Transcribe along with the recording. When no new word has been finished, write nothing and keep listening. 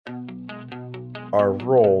our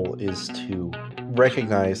role is to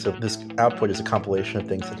recognize that this output is a compilation of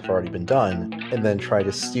things that have already been done, and then try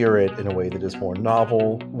to steer it in a way that is more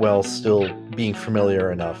novel while still being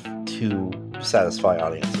familiar enough to satisfy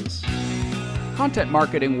audiences. Content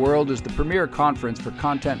Marketing World is the premier conference for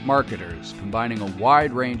content marketers, combining a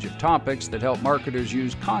wide range of topics that help marketers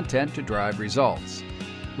use content to drive results.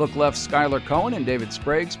 Look Left's Skylar Cohen and David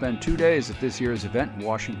Sprague spent 2 days at this year's event in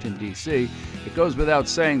Washington, D.C. It goes without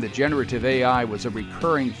saying that generative AI was a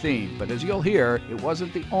recurring theme, but as you'll hear, it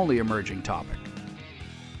wasn't the only emerging topic.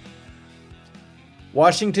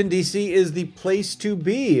 Washington, D.C. is the place to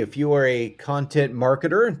be if you are a content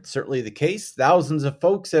marketer. It's certainly the case. Thousands of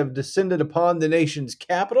folks have descended upon the nation's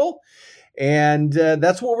capital, and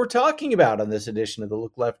that's what we're talking about on this edition of the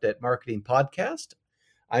Look Left at Marketing podcast.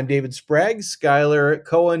 I'm David Sprague. Skylar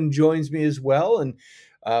Cohen joins me as well, and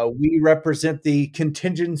we represent the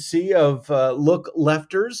contingency of Look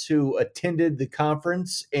Lefters who attended the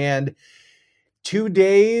conference. And 2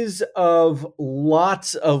 days of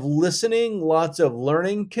lots of listening, lots of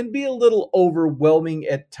learning can be a little overwhelming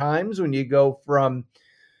at times when you go from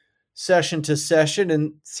session to session.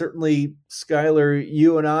 And certainly, Skylar,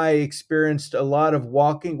 you and I experienced a lot of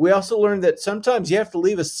walking. We also learned that sometimes you have to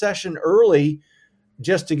leave a session early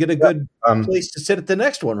just to get a good place to sit at the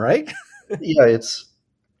next one, right? Yeah,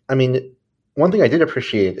 one thing I did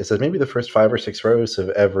appreciate is that maybe the first 5 or 6 rows of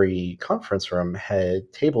every conference room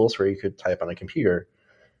had tables where you could type on a computer,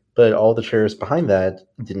 but all the chairs behind that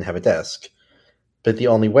didn't have a desk. But the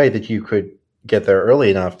only way that you could get there early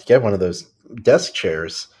enough to get one of those desk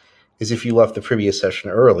chairs is if you left the previous session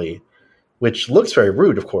early, which looks very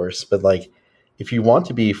rude, of course, but if you want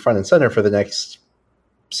to be front and center for the next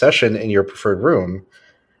session in your preferred room,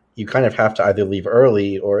 you kind of have to either leave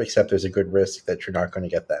early or accept there's a good risk that you're not going to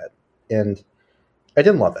get that. And I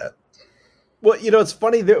didn't love that. Well, it's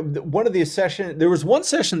funny. There was one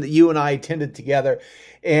session that you and I attended together,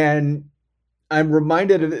 and I'm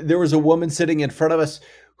reminded of, there was a woman sitting in front of us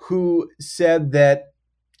who said that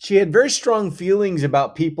she had very strong feelings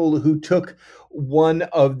about people who took one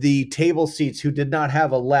of the table seats who did not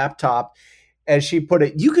have a laptop. As she put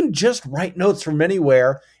it, you can just write notes from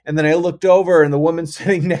anywhere. And then I looked over and the woman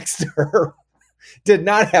sitting next to her did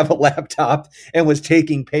not have a laptop and was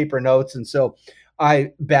taking paper notes. And so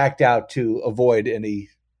I backed out to avoid any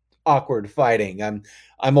awkward fighting.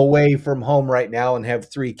 I'm away from home right now and have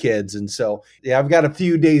 3 kids. And so, I've got a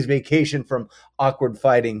few days vacation from awkward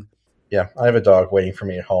fighting. Yeah, I have a dog waiting for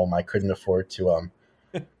me at home. I couldn't afford to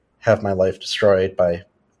have my life destroyed by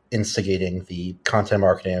instigating the content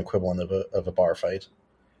marketing equivalent of a bar fight.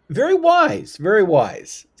 Very wise, very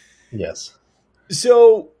wise. Yes.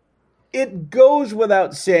 So it goes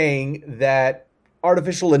without saying that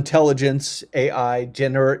artificial intelligence, AI,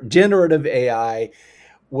 generative AI,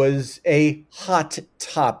 was a hot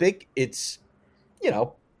topic. It's,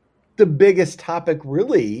 the biggest topic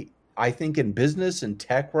really, I think, in business and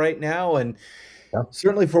tech right now. And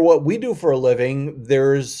certainly for what we do for a living,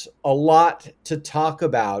 there's a lot to talk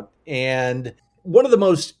about. And one of the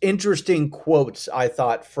most interesting quotes I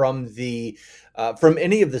thought from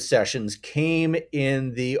any of the sessions came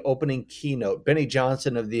in the opening keynote. Benny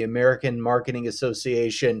Johnson of the American Marketing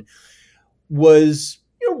Association was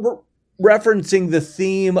referencing the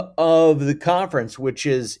theme of the conference, which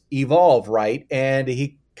is evolve, right? And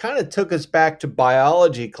he kind of took us back to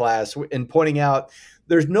biology class and pointing out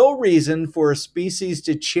there's no reason for a species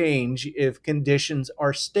to change if conditions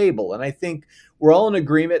are stable. And I think we're all in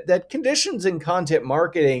agreement that conditions in content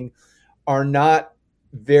marketing are not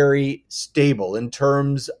very stable in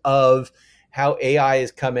terms of how AI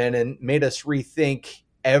has come in and made us rethink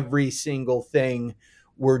every single thing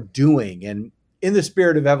we're doing. And in the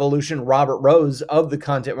spirit of evolution, Robert Rose of the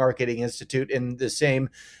Content Marketing Institute, in the same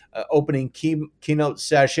opening keynote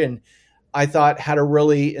session, I thought had a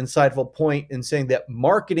really insightful point in saying that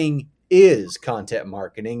marketing is content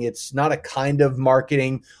marketing. It's not a kind of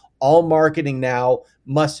marketing. All marketing now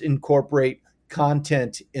must incorporate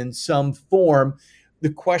content in some form. The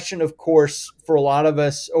question, of course, for a lot of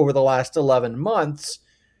us over the last 11 months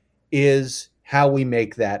is how we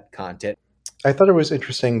make that content. I thought it was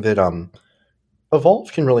interesting that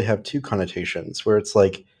evolve can really have 2 connotations, where it's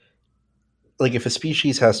like if a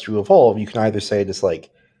species has to evolve, you can either say it as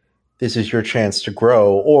this is your chance to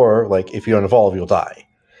grow, or if you don't evolve, you'll die.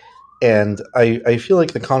 And I feel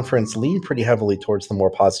like the conference leaned pretty heavily towards the more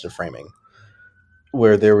positive framing,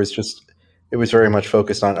 where it was very much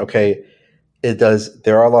focused on, okay,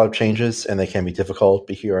 there are a lot of changes and they can be difficult,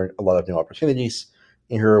 but here are a lot of new opportunities,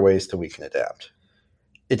 and here are ways that we can adapt.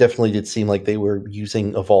 It definitely did seem like they were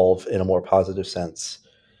using evolve in a more positive sense.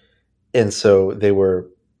 And so they were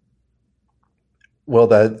well,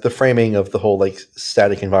 the framing of the whole like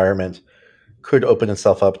static environment could open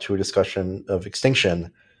itself up to a discussion of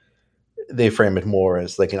extinction, they frame it more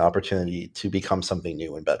as like an opportunity to become something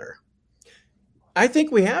new and better. I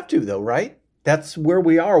think we have to, though, right? That's where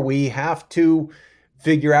we are. We have to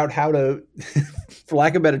figure out how to, for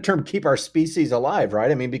lack of a better term, keep our species alive,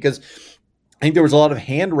 right? I mean, because I think there was a lot of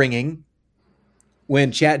hand wringing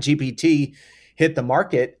when ChatGPT hit the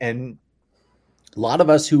market, and a lot of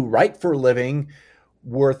us who write for a living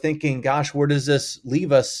were thinking, gosh, where does this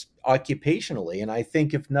leave us occupationally? And I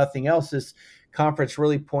think if nothing else, this conference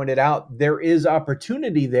really pointed out there is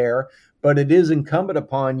opportunity there, but it is incumbent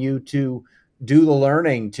upon you to do the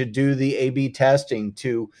learning, to do the A/B testing,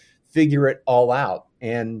 to figure it all out.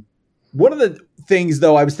 And one of the things,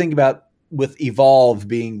 though, I was thinking about with evolve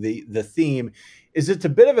being the theme is it's a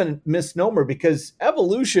bit of a misnomer because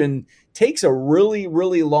evolution takes a really,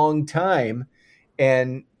 really long time.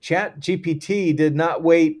 And ChatGPT did not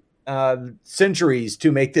wait centuries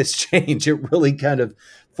to make this change. It really kind of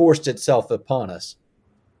forced itself upon us.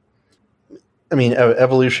 I mean,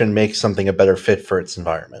 evolution makes something a better fit for its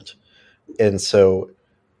environment. And so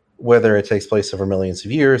whether it takes place over millions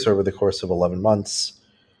of years or over the course of 11 months,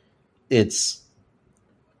 it's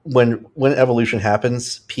when evolution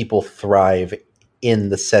happens, people thrive in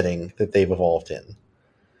the setting that they've evolved in.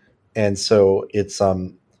 And so it's,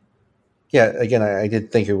 yeah, again, I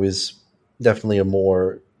did think it was definitely a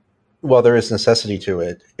more, while there is necessity to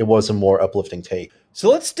it, it was a more uplifting take. So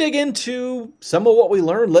let's dig into some of what we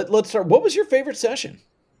learned. Let's start. What was your favorite session?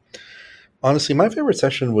 Honestly, my favorite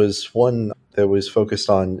session was one that was focused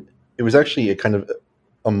on, it was actually a kind of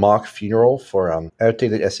a mock funeral for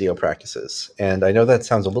outdated SEO practices. And I know that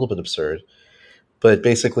sounds a little bit absurd, but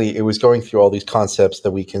basically it was going through all these concepts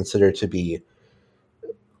that we consider to be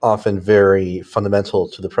often very fundamental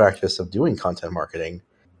to the practice of doing content marketing.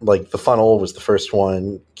 Like the funnel was the first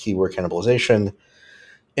one, keyword cannibalization,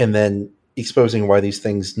 and then exposing why these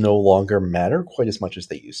things no longer matter quite as much as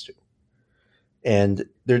they used to. And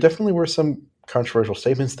there definitely were some controversial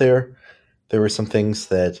statements there. There were some things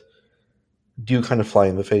that do kind of fly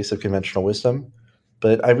in the face of conventional wisdom,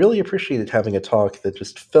 but I really appreciated having a talk that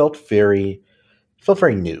just felt very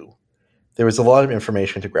new. There was a lot of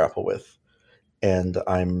information to grapple with, and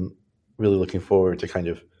I'm really looking forward to kind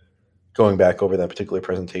of going back over that particular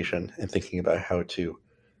presentation and thinking about how to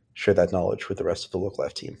share that knowledge with the rest of the Look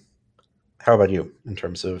Left team. How about you in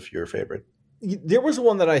terms of your favorite? There was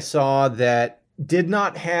one that I saw that did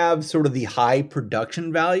not have sort of the high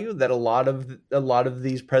production value that a lot of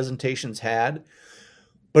these presentations had,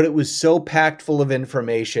 but it was so packed full of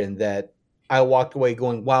information that I walked away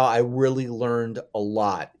going, wow, I really learned a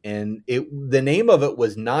lot. And the name of it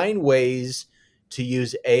was 9 Ways to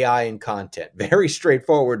Use AI in Content. Very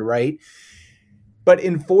straightforward, right? But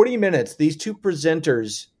in 40 minutes, these two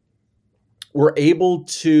presenters were able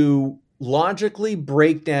to logically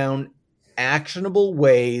break down actionable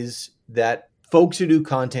ways that folks who do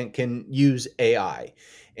content can use AI.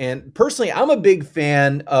 And personally, I'm a big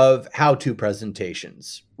fan of how-to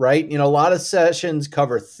presentations, right? You know, a lot of sessions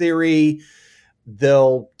cover theory.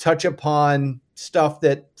 They'll touch upon stuff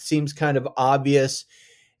that seems kind of obvious.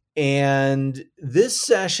 And this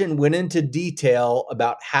session went into detail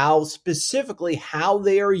about how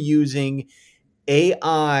they are using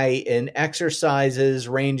AI in exercises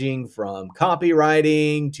ranging from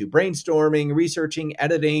copywriting to brainstorming, researching,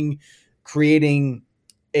 editing, creating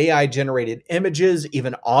AI-generated images,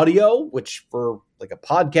 even audio, which for like a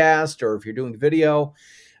podcast or if you're doing video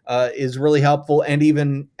is really helpful, and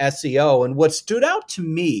even SEO. And what stood out to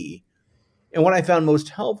me and what I found most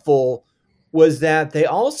helpful was that they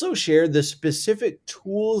also shared the specific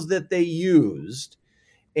tools that they used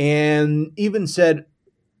and even said,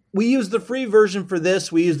 we use the free version for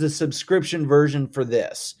this, we use the subscription version for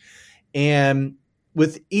this. And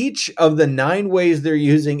with each of the 9 ways they're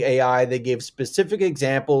using AI, they gave specific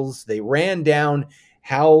examples. They ran down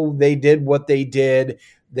how they did what they did.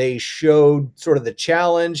 They showed sort of the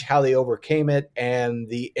challenge, how they overcame it, and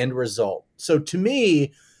the end result. So to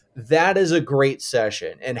me, that is a great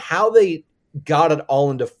session. And how they got it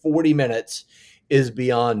all into 40 minutes is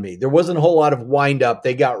beyond me. There wasn't a whole lot of wind up.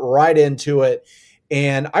 They got right into it.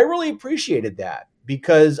 And I really appreciated that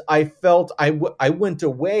because I felt I went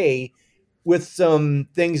away with some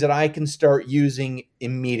things that I can start using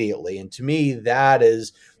immediately. And to me, that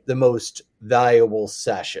is the most valuable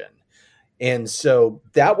session. And so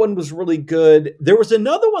that one was really good. There was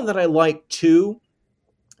another one that I liked too.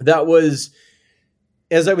 That was,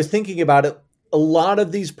 as I was thinking about it, a lot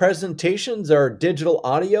of these presentations are digital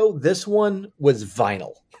audio. This one was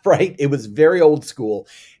vinyl. right? It was very old school.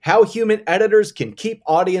 How human editors can keep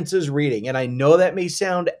audiences reading. And I know that may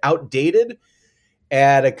sound outdated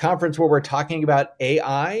at a conference where we're talking about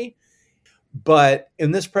AI, but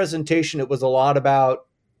in this presentation, it was a lot about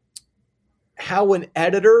how an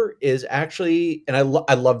editor is actually, and I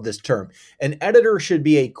love this term, an editor should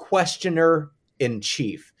be a questioner in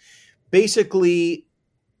chief. Basically,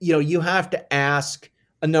 you have to ask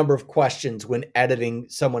a number of questions when editing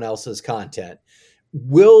someone else's content.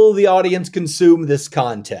 Will the audience consume this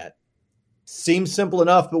content? Seems simple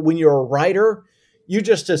enough, but when you're a writer, you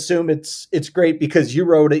just assume it's great because you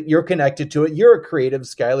wrote it, you're connected to it, you're a creative,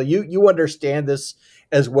 Skylar. You understand this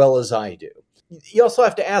as well as I do. You also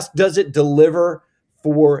have to ask, does it deliver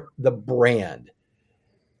for the brand?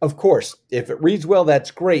 Of course, if it reads well,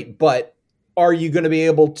 that's great, but are you going to be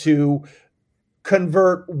able to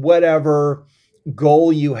convert whatever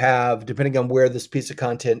goal you have, depending on where this piece of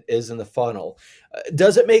content is in the funnel?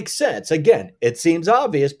 Does it make sense? Again, it seems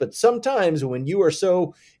obvious, but sometimes when you are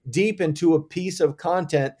so deep into a piece of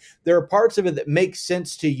content, there are parts of it that make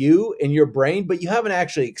sense to you in your brain, but you haven't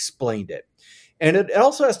actually explained it. And it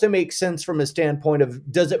also has to make sense from a standpoint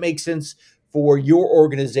of, does it make sense for your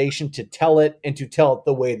organization to tell it and to tell it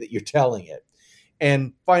the way that you're telling it?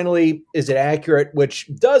 And finally, is it accurate, which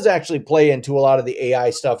does actually play into a lot of the AI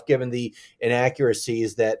stuff, given the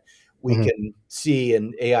inaccuracies that we can see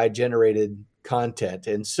in AI generated content.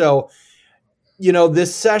 And so,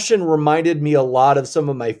 this session reminded me a lot of some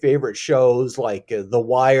of my favorite shows like The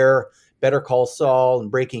Wire, Better Call Saul,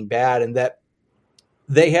 and Breaking Bad, and that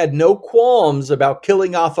they had no qualms about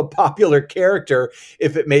killing off a popular character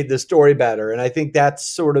if it made the story better. And I think that's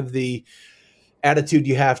sort of the attitude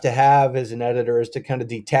you have to have as an editor, is to kind of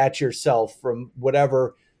detach yourself from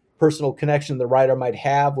whatever personal connection the writer might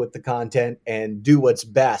have with the content and do what's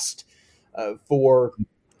best for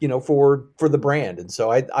the brand. And so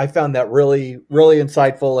I found that really, really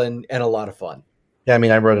insightful and a lot of fun. Yeah, I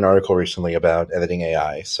mean, I wrote an article recently about editing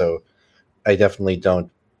AI, so I definitely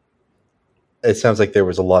don't. It sounds like there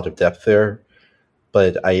was a lot of depth there,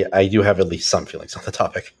 but I do have at least some feelings on the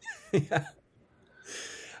topic. Yeah.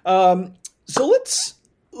 So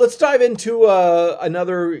let's dive into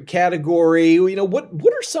another category.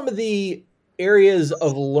 What are some of the areas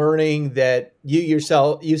of learning that you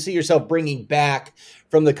see yourself bringing back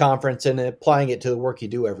from the conference and applying it to the work you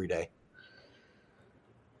do every day?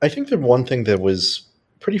 I think that one thing that was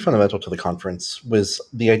pretty fundamental to the conference was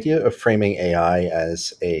the idea of framing AI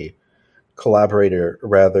as a collaborator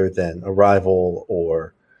rather than a rival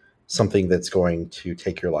or something that's going to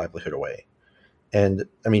take your livelihood away. And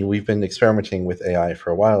I mean, we've been experimenting with AI for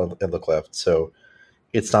a while at Look Left, so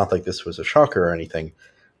it's not like this was a shocker or anything,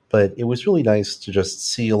 but it was really nice to just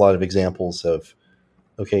see a lot of examples of,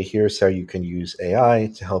 okay, here's how you can use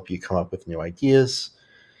AI to help you come up with new ideas.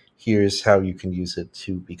 Here's how you can use it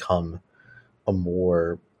to become a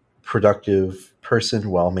more productive person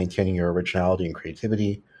while maintaining your originality and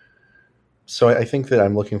creativity. So I think that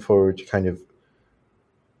I'm looking forward to kind of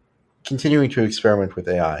continuing to experiment with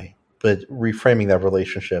AI, but reframing that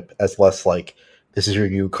relationship as less like, this is your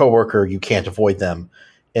new coworker, you can't avoid them,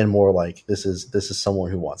 and more like, this is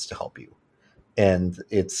someone who wants to help you. And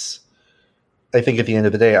I think at the end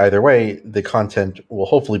of the day, either way, the content will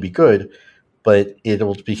hopefully be good, but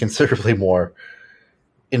it'll be considerably more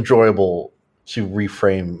enjoyable to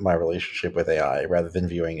reframe my relationship with AI rather than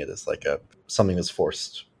viewing it as like something that's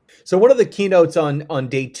forced. So one of the keynotes on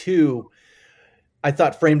day 2, I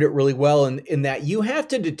thought framed it really well in that you have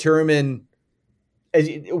to determine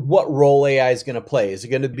what role AI is going to play. Is it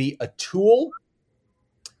going to be a tool?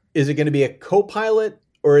 Is it going to be a co-pilot?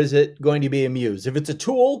 Or is it going to be a muse? If it's a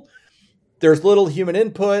tool, there's little human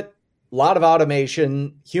input, a lot of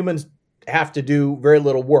automation. Humans have to do very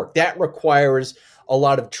little work. That requires a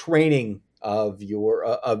lot of training of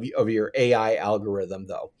your AI algorithm,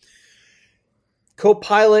 though.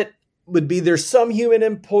 Co-pilot would be, there's some human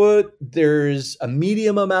input, there's a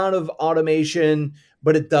medium amount of automation,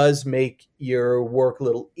 but it does make your work a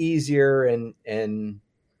little easier and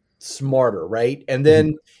smarter, right? And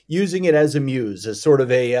then using it as a muse, as sort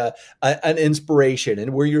of an inspiration,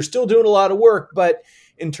 and where you're still doing a lot of work, but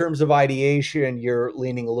in terms of ideation, you're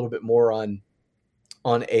leaning a little bit more on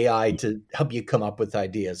AI to help you come up with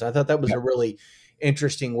ideas. I thought that was a really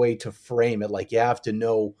interesting way to frame it. Like, you have to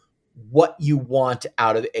know what you want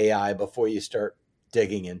out of AI before you start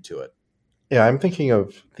digging into it. Yeah, I'm thinking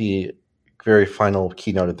of the very final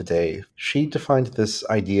keynote of the day. She defined this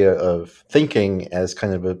idea of thinking as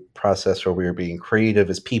kind of a process where we are being creative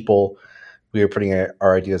as people. We are putting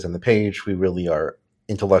our ideas on the page. We really are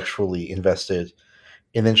intellectually invested.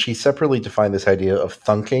 And then she separately defined this idea of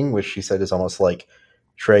thunking, which she said is almost like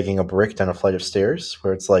dragging a brick down a flight of stairs,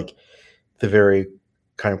 where it's like the very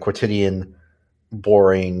kind of quotidian,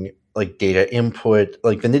 boring, like data input,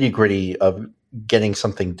 like the nitty gritty of getting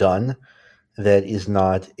something done that is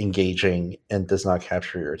not engaging and does not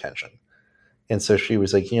capture your attention. And so she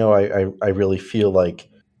was like, I really feel like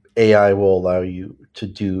AI will allow you to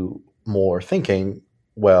do more thinking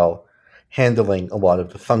while handling a lot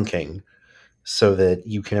of the thunking so that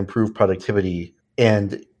you can improve productivity.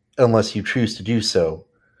 And unless you choose to do so,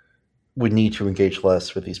 would need to engage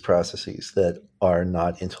less with these processes that are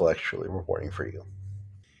not intellectually rewarding for you.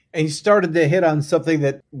 And you started to hit on something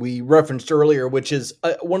that we referenced earlier, which is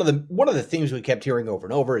one of the themes we kept hearing over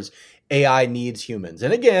and over is AI needs humans.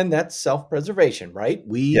 And again, that's self-preservation, right?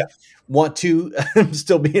 We want to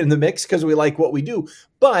still be in the mix because we like what we do.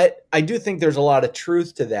 But I do think there's a lot of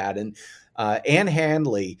truth to that. And Ann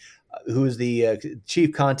Handley, who's the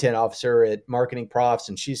chief content officer at Marketing Profs,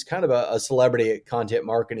 and she's kind of a celebrity at content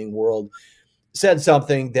marketing world, said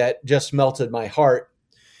something that just melted my heart.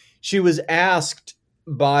 She was asked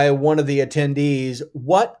by one of the attendees,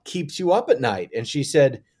 what keeps you up at night? And she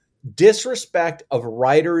said, disrespect of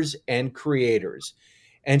writers and creators.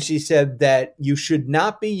 And she said that you should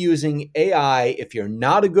not be using AI if you're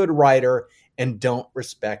not a good writer and don't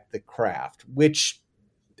respect the craft, which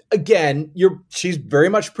again, she's very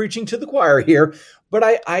much preaching to the choir here, but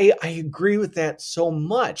I agree with that so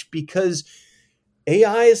much because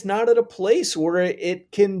AI is not at a place where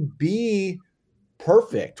it can be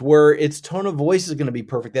perfect, where its tone of voice is going to be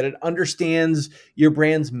perfect, that it understands your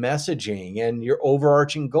brand's messaging and your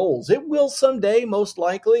overarching goals. It will someday, most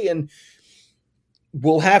likely, and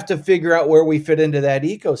we'll have to figure out where we fit into that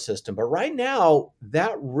ecosystem. But right now,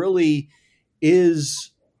 that really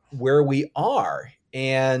is where we are.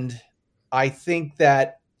 And I think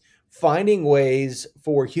that finding ways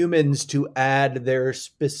for humans to add their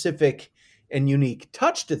specific and unique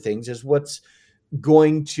touch to things is what's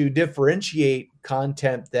going to differentiate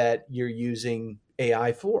content that you're using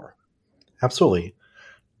AI for. Absolutely.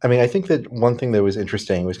 I mean, I think that one thing that was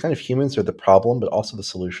interesting was kind of humans are the problem, but also the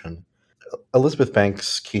solution. Elizabeth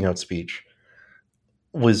Banks' keynote speech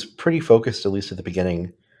was pretty focused, at least at the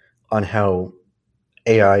beginning, on how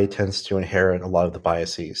AI tends to inherit a lot of the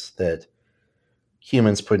biases that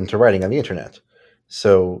humans put into writing on the internet.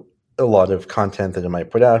 So a lot of content that it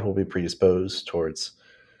might put out will be predisposed towards,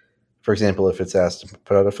 for example, if it's asked to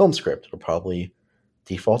put out a film script, it'll probably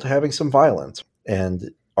default to having some violence. And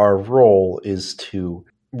our role is to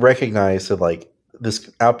recognize that like this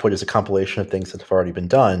output is a compilation of things that have already been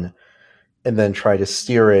done, and then try to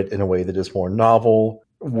steer it in a way that is more novel,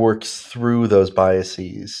 works through those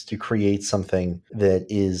biases to create something that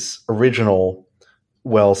is original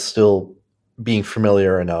while still being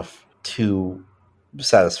familiar enough to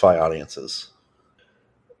satisfy audiences.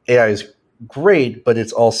 AI is great, but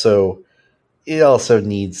it also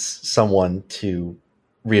needs someone to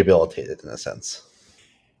rehabilitate it in a sense.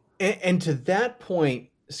 And to that point,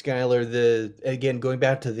 Skylar, again, going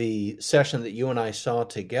back to the session that you and I saw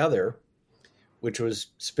together, which was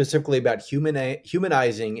specifically about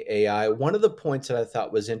humanizing AI, one of the points that I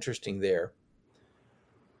thought was interesting there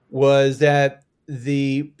was that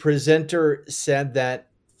the presenter said that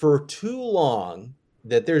for too long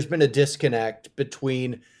that there's been a disconnect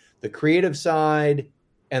between the creative side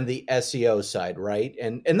and the SEO side, right?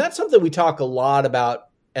 And that's something we talk a lot about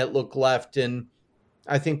at Look Left, and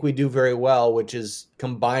I think we do very well, which is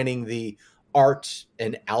combining the art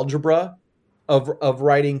and algebra of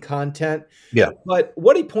writing content. Yeah. But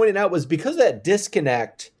what he pointed out was because of that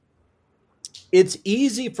disconnect, it's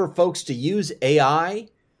easy for folks to use AI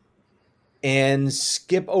and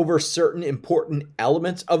skip over certain important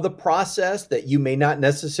elements of the process that you may not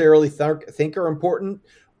necessarily think are important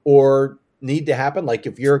or need to happen. Like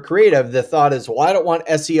if you're a creative, the thought is, well, I don't want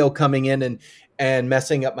SEO coming in and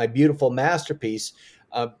messing up my beautiful masterpiece.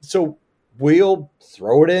 So we'll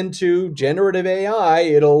throw it into generative AI.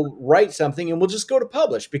 It'll write something and we'll just go to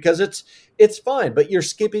publish because it's fine. But you're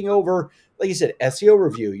skipping over, like you said, SEO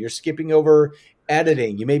review. You're skipping over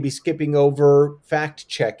editing. You may be skipping over fact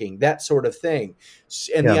checking, that sort of thing.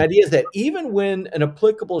 And the idea is that even when an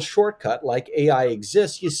applicable shortcut like AI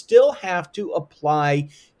exists, you still have to apply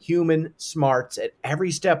human smarts at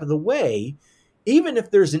every step of the way. Even if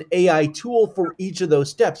there's an AI tool for each of those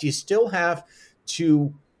steps, you still have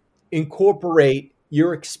to incorporate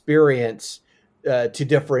your experience to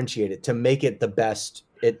differentiate it, to make it the best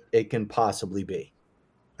it can possibly be.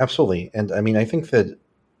 Absolutely. And I mean, I think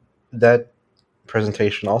that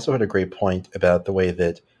presentation also had a great point about the way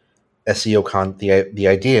that the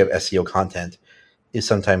idea of SEO content is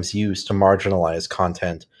sometimes used to marginalize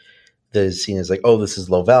content that is seen as like, oh, this is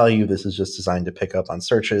low value. This is just designed to pick up on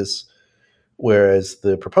searches. Whereas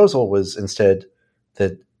the proposal was instead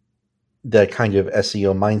that that kind of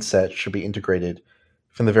SEO mindset should be integrated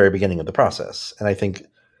from the very beginning of the process. And I think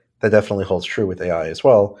that definitely holds true with AI as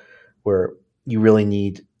well, where you really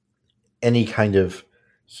need any kind of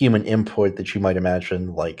human input that you might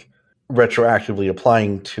imagine, like retroactively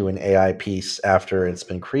applying to an AI piece after it's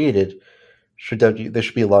been created. There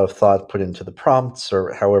should be a lot of thought put into the prompts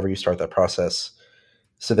or however you start that process,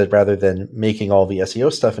 so that rather than making all the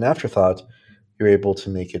SEO stuff an afterthought, you're able to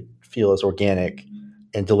make it feel as organic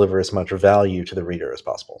and deliver as much value to the reader as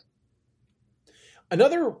possible.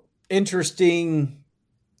 Another interesting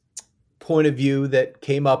point of view that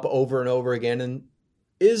came up over and over again and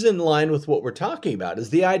is in line with what we're talking about is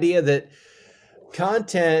the idea that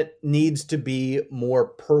content needs to be more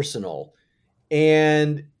personal.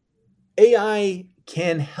 And AI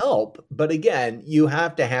can help, but again, you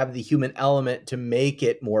have to have the human element to make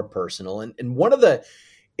it more personal. And one of the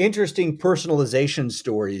interesting personalization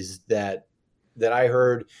stories that I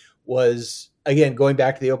heard was, again, going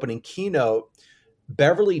back to the opening keynote,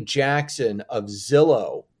 Beverly Jackson of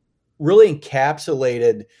Zillow really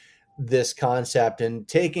encapsulated this concept and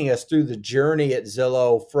taking us through the journey at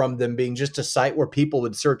Zillow from them being just a site where people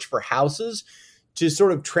would search for houses to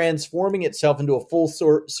sort of transforming itself into a full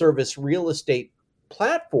service real estate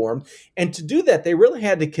platform. And to do that, they really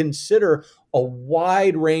had to consider a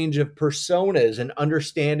wide range of personas and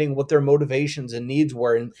understanding what their motivations and needs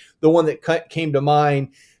were. And the one that came to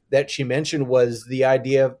mind that she mentioned was the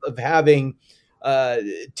idea of having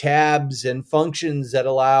tabs and functions that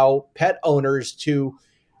allow pet owners to,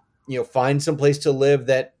 find some place to live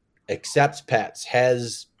that accepts pets,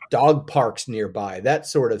 has dog parks nearby, that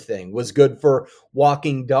sort of thing, was good for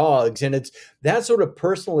walking dogs. And it's that sort of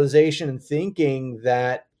personalization and thinking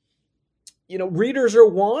that, readers are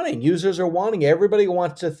wanting, users are wanting. Everybody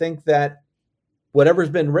wants to think that whatever's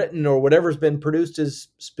been written or whatever's been produced is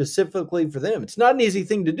specifically for them. It's not an easy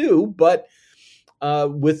thing to do, but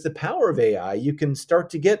with the power of AI, you can start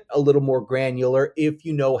to get a little more granular if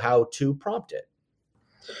you know how to prompt it.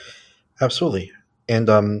 Absolutely. And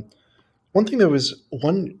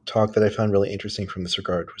one talk that I found really interesting from this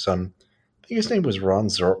regard was I think his name was Ron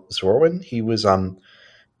Zorwin. He was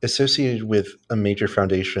associated with a major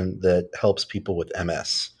foundation that helps people with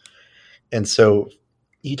MS. And so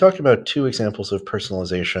he talked about two examples of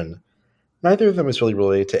personalization. Neither of them was really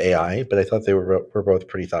related to AI, but I thought they were both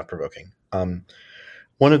pretty thought-provoking.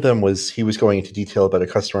 One of them was he was going into detail about a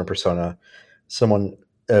customer persona, someone,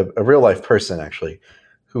 a real-life person actually,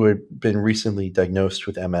 who had been recently diagnosed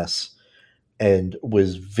with MS and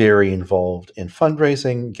was very involved in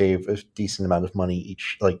fundraising, gave a decent amount of money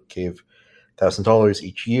gave $1,000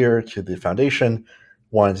 each year to the foundation,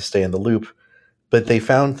 wanted to stay in the loop. But they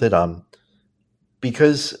found that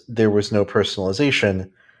because there was no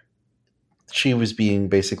personalization, she was being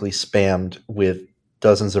basically spammed with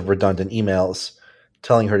dozens of redundant emails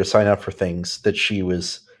telling her to sign up for things that she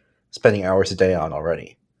was spending hours a day on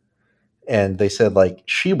already. And they said,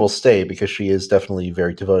 she will stay because she is definitely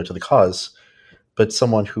very devoted to the cause, but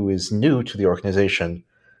someone who is new to the organization,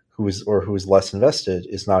 who is less invested,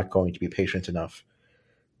 is not going to be patient enough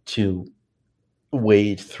to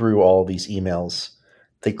wade through all these emails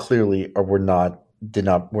that clearly were not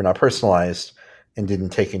personalized and didn't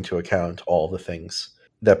take into account all the things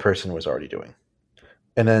that person was already doing.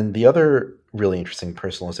 And then the other really interesting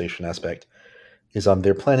personalization aspect is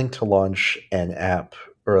they're planning to launch an app,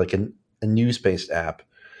 or a news-based app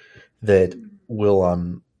that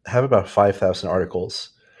will have about 5,000 articles.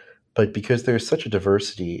 But because there's such a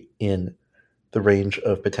diversity in the range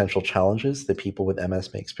of potential challenges that people with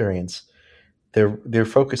MS may experience, their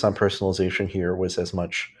focus on personalization here was as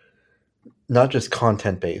much not just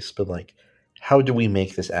content-based, but how do we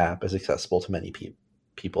make this app as accessible to many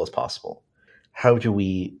people as possible? How do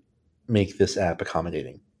we make this app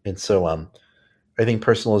accommodating? And so I think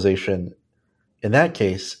personalization in that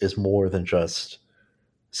case is more than just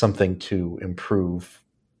something to improve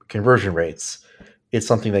conversion rates. It's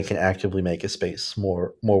something that can actively make a space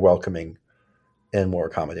more welcoming and more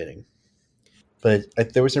accommodating. But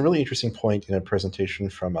there was a really interesting point in a presentation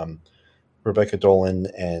from Rebecca Dolan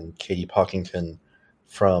and Katie Pockington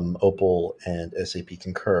from Opal and SAP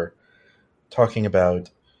Concur, talking about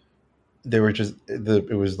it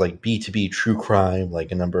was like B2B true crime,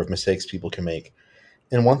 like a number of mistakes people can make.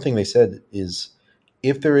 And one thing they said is,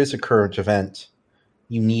 if there is a current event,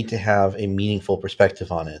 you need to have a meaningful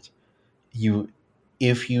perspective on it.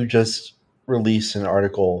 If you just release an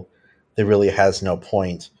article that really has no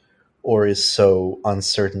point or is so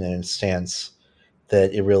uncertain in its stance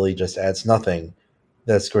that it really just adds nothing,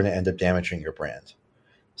 that's going to end up damaging your brand.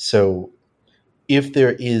 So if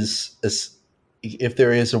there is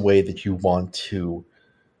a way that you want to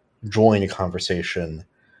join a conversation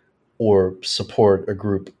or support a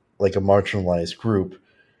group, like a marginalized group,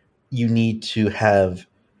 you need to have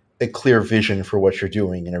a clear vision for what you're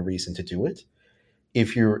doing and a reason to do it.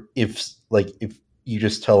 If you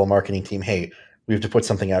just tell a marketing team, hey, we have to put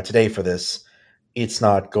something out today for this, it's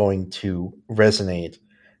not going to resonate,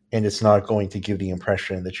 and it's not going to give the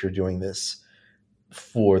impression that you're doing this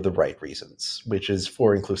for the right reasons, which is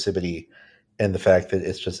for inclusivity and the fact that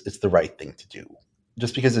it's the right thing to do.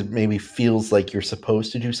 Just because it maybe feels like you're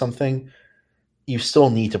supposed to do something, you still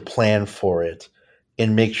need to plan for it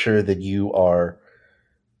and make sure that you are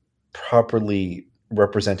properly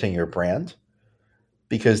representing your brand,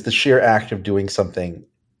 because the sheer act of doing something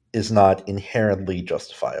is not inherently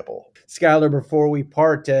justifiable. Skylar, before we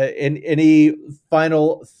part, any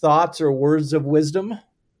final thoughts or words of wisdom?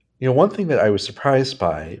 One thing that I was surprised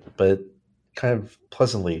by, but kind of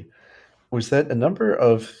pleasantly, was that a number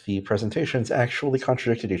of the presentations actually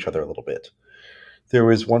contradicted each other a little bit. There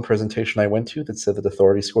was one presentation I went to that said that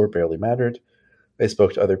authority score barely mattered. I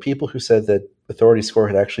spoke to other people who said that authority score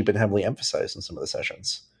had actually been heavily emphasized in some of the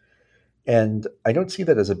sessions. And I don't see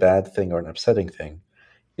that as a bad thing or an upsetting thing.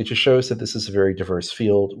 It just shows that this is a very diverse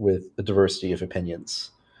field with a diversity of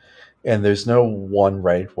opinions. And there's no one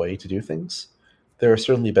right way to do things. There are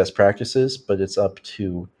certainly best practices, but it's up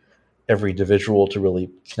to every individual to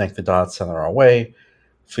really connect the dots in their own way,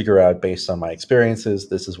 figure out based on my experiences,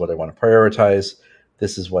 this is what I want to prioritize,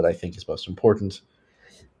 this is what I think is most important.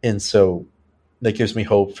 And so that gives me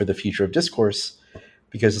hope for the future of discourse,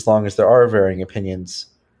 because as long as there are varying opinions,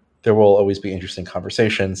 there will always be interesting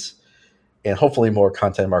conversations and hopefully more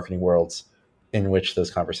content marketing worlds in which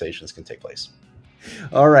those conversations can take place.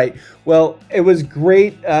 All right. Well, it was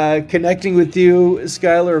great connecting with you,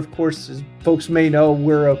 Skylar. Of course, as folks may know,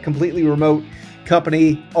 we're a completely remote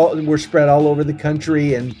company. We're spread all over the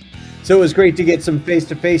country. And so it was great to get some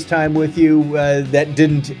face-to-face time with you that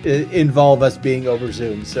didn't involve us being over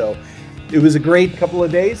Zoom. So it was a great couple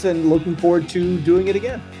of days and looking forward to doing it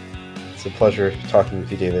again. It's a pleasure talking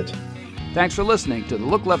with you, David. Thanks for listening to the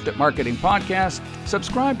Look Left at Marketing podcast.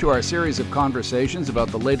 Subscribe to our series of conversations about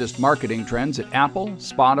the latest marketing trends at Apple,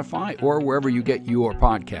 Spotify, or wherever you get your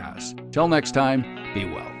podcasts. Till next time, be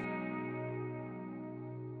well.